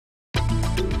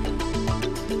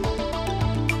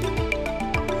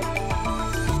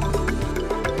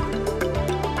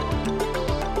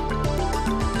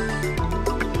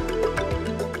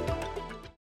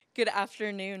Good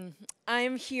afternoon.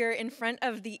 I'm here in front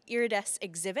of the Iridesce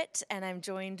exhibit, and I'm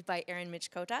joined by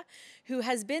Miechkota, who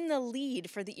has been the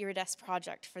lead for the Iridesce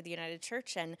project for the United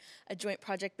Church and a joint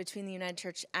project between the United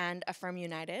Church and Affirm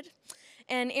United.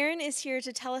 And Erin is here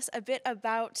to tell us a bit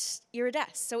about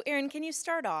Iridesce. So Erin, can you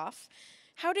start off?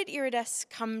 How did Iridesce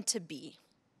come to be?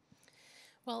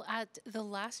 Well, at the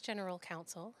last General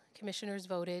Council, commissioners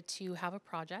voted to have a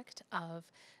project of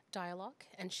dialogue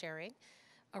and sharing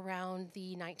around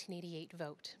the 1988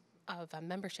 vote of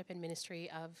membership and ministry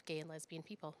of gay and lesbian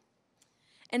people.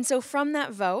 And so from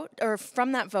that vote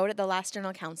at the last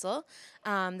General Council,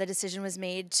 the decision was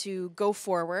made to go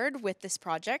forward with this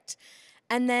project.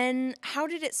 And then how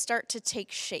did it start to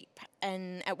take shape?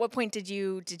 And at what point did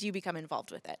you become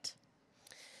involved with it?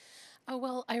 Oh,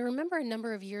 well, I remember a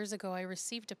number of years ago I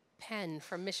received a pen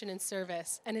from Mission and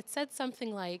Service, and it said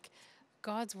something like,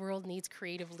 God's world needs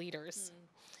creative leaders.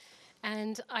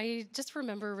 And I just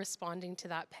remember responding to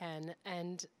that pen,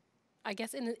 and I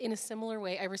guess in a similar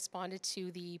way, I responded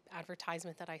to the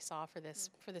advertisement that I saw for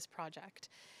this project.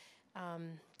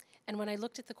 And when I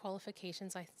looked at the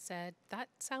qualifications, I said, that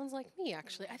sounds like me,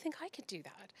 actually. I think I could do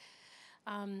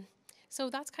that. So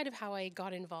that's kind of how I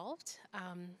got involved.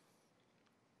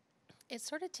 It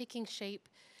started taking shape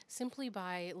simply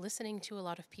by listening to a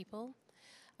lot of people,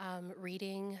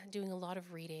 doing a lot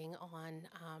of reading on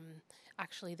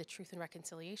actually the Truth and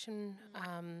Reconciliation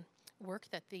work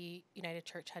that the United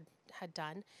Church had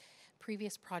done,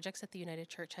 previous projects that the United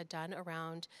Church had done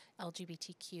around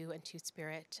LGBTQ and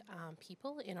Two-Spirit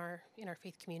people in our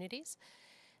faith communities,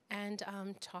 and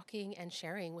talking and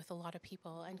sharing with a lot of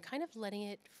people and kind of letting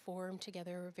it form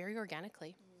together very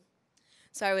organically.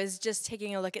 So I was just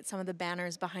taking a look at some of the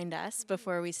banners behind us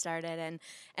before we started,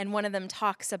 and one of them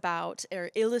talks about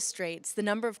or illustrates the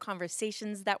number of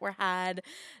conversations that were had,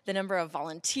 the number of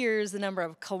volunteers, the number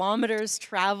of kilometers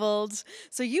traveled.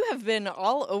 So you have been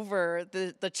all over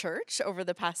the church over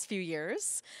the past few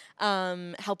years,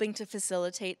 helping to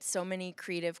facilitate so many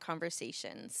creative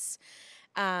conversations,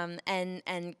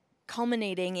 and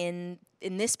culminating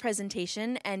in this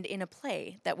presentation and in a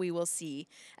play that we will see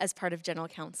as part of General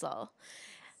Council.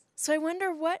 So I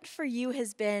wonder what for you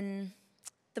has been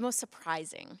the most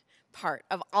surprising part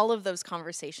of all of those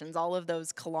conversations, all of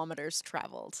those kilometers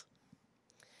traveled?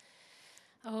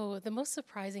 Oh, the most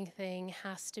surprising thing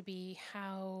has to be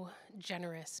how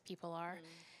generous people are.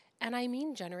 And I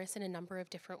mean generous in a number of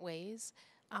different ways.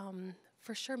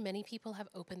 For sure, many people have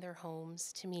opened their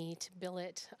homes to me, to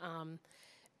billet,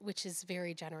 which is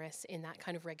very generous in that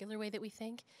kind of regular way that we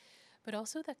think, but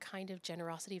also that kind of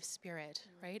generosity of spirit,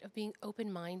 right? Of being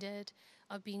open-minded,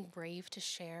 of being brave to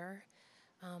share,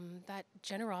 that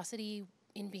generosity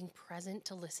in being present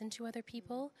to listen to other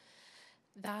people,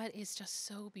 that is just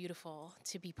so beautiful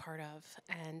to be part of.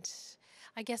 And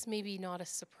I guess maybe not a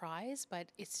surprise,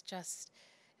 but it's just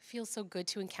feels so good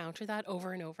to encounter that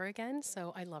over and over again.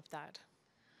 So I love that.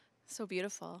 So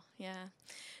beautiful, yeah.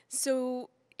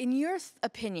 So in your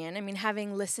opinion, I mean,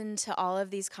 having listened to all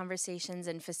of these conversations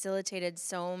and facilitated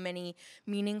so many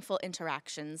meaningful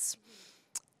interactions,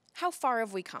 how far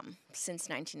have we come since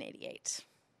 1988?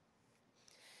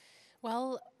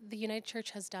 Well, the United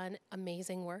Church has done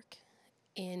amazing work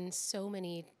in so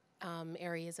many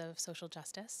areas of social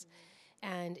justice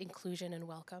and inclusion and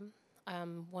welcome.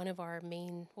 One of our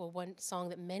one song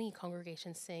that many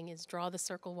congregations sing is Draw the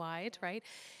Circle Wide, right?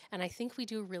 And I think we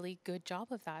do a really good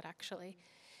job of that, actually.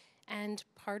 And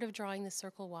part of drawing the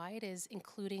circle wide is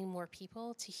including more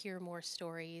people to hear more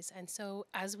stories. And so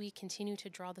as we continue to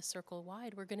draw the circle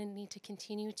wide, we're going to need to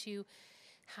continue to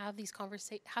have these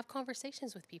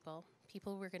conversations with people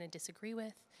we're going to disagree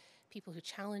with, people who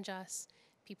challenge us,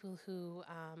 people who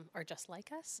are just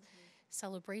like us,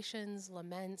 celebrations,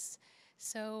 laments.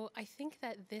 So I think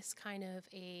that this kind of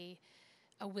a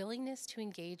willingness to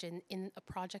engage in a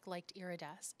project like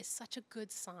Iridesce is such a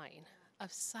good sign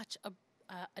of such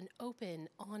an open,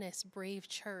 honest, brave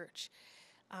church.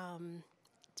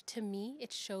 To me,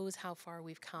 it shows how far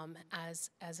we've come as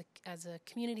a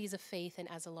communities of faith and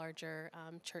as a larger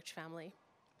church family.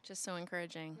 Just so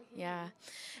encouraging, yeah.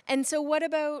 And so what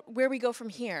about where we go from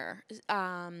here?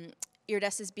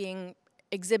 Iridesce is being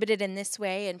exhibited in this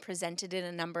way and presented in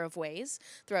a number of ways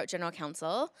throughout General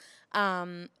Council.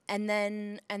 And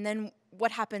then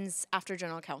what happens after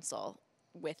General Council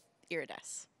with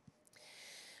Iridesce?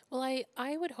 Well,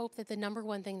 I would hope that the number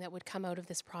one thing that would come out of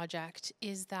this project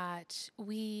is that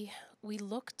we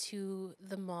look to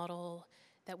the model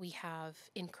that we have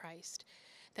in Christ,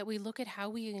 that we look at how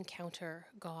we encounter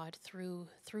God through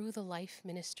the life,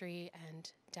 ministry, and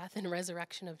death and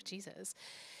resurrection of Jesus.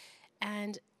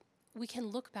 And we can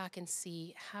look back and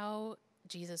see how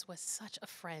Jesus was such a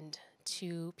friend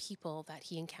to people that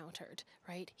he encountered,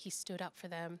 right? He stood up for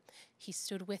them, he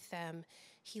stood with them,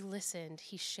 he listened,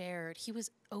 he shared, he was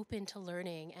open to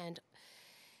learning.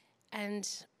 And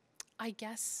I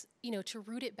guess, to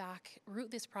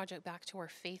root this project back to our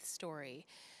faith story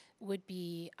would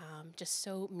be just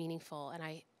so meaningful. And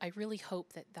I really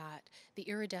hope that the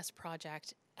Iridesce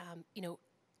project,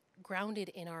 grounded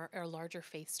in our larger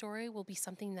faith story, will be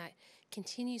something that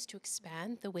continues to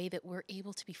expand the way that we're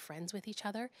able to be friends with each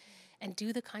other and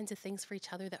do the kinds of things for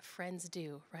each other that friends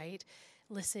do, right?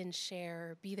 Listen,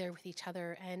 share, be there with each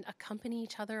other, and accompany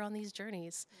each other on these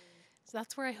journeys. So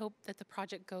that's where I hope that the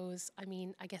project goes. I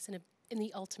mean, I guess in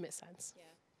the ultimate sense. Yeah.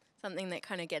 Something that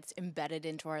kind of gets embedded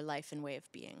into our life and way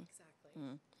of being.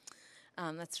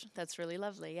 Exactly. That's really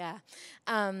lovely, yeah.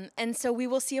 And so we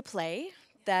will see a play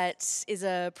that is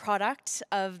a product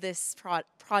of this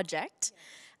project,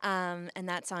 and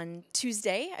that's on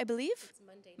Tuesday, I believe. It's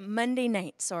Monday. Monday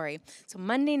night, sorry. So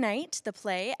Monday night, the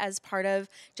play as part of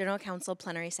General Council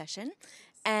plenary session.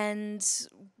 And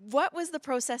what was the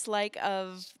process like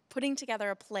of putting together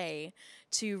a play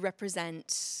to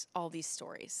represent all these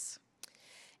stories?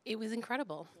 It was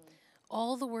incredible.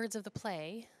 All the words of the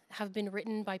play have been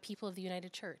written by people of the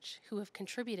United Church who have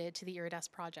contributed to the Iridesce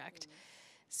project.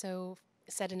 So,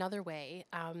 said another way,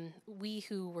 we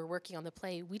who were working on the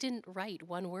play, we didn't write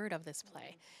one word of this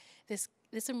play.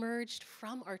 This emerged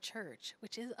from our church,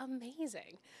 which is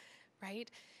amazing,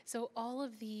 right? So all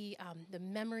of the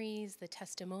memories, the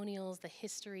testimonials, the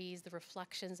histories, the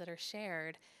reflections that are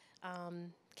shared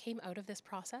came out of this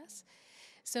process.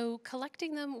 So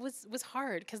collecting them was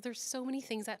hard because there's so many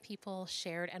things that people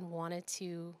shared and wanted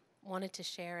to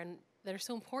share and that are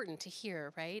so important to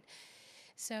hear, right?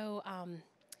 So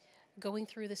going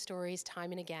through the stories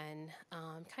time and again,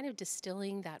 kind of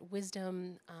distilling that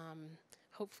wisdom,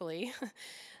 hopefully,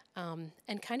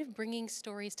 and kind of bringing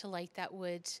stories to light that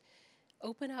would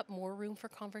open up more room for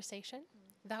conversation.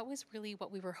 That was really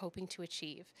what we were hoping to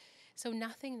achieve. So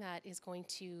nothing that is going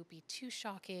to be too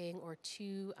shocking or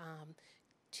too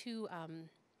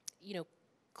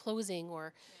closing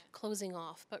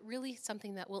off, but really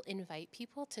something that will invite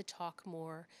people to talk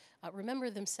more, remember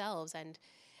themselves, and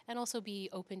also be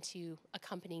open to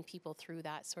accompanying people through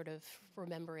that sort of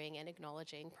remembering and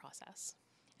acknowledging process.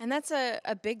 And that's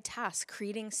a big task,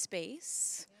 creating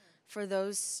space for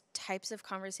those types of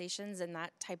conversations and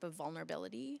that type of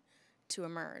vulnerability to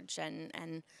emerge.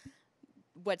 And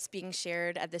what's being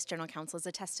shared at this General Council is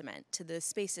a testament to the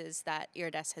spaces that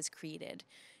Iridesce has created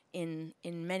in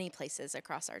many places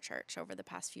across our church over the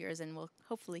past few years, and will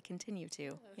hopefully continue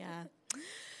to. Yeah.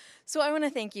 So I want to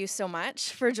thank you so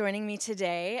much for joining me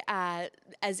today.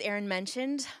 As Erin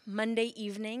mentioned, Monday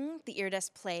evening, the Iridesce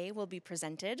play will be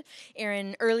presented.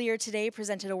 Erin earlier today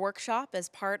presented a workshop as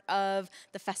part of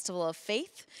the Festival of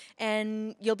Faith,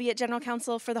 and you'll be at General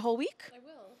Council for the whole week? I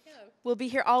will, yeah. We'll be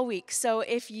here all week. So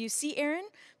if you see Erin,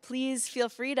 please feel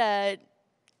free to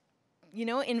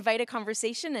invite a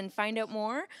conversation and find out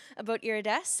more about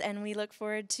Iridesce, and we look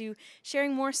forward to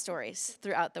sharing more stories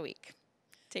throughout the week.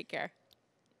 Take care.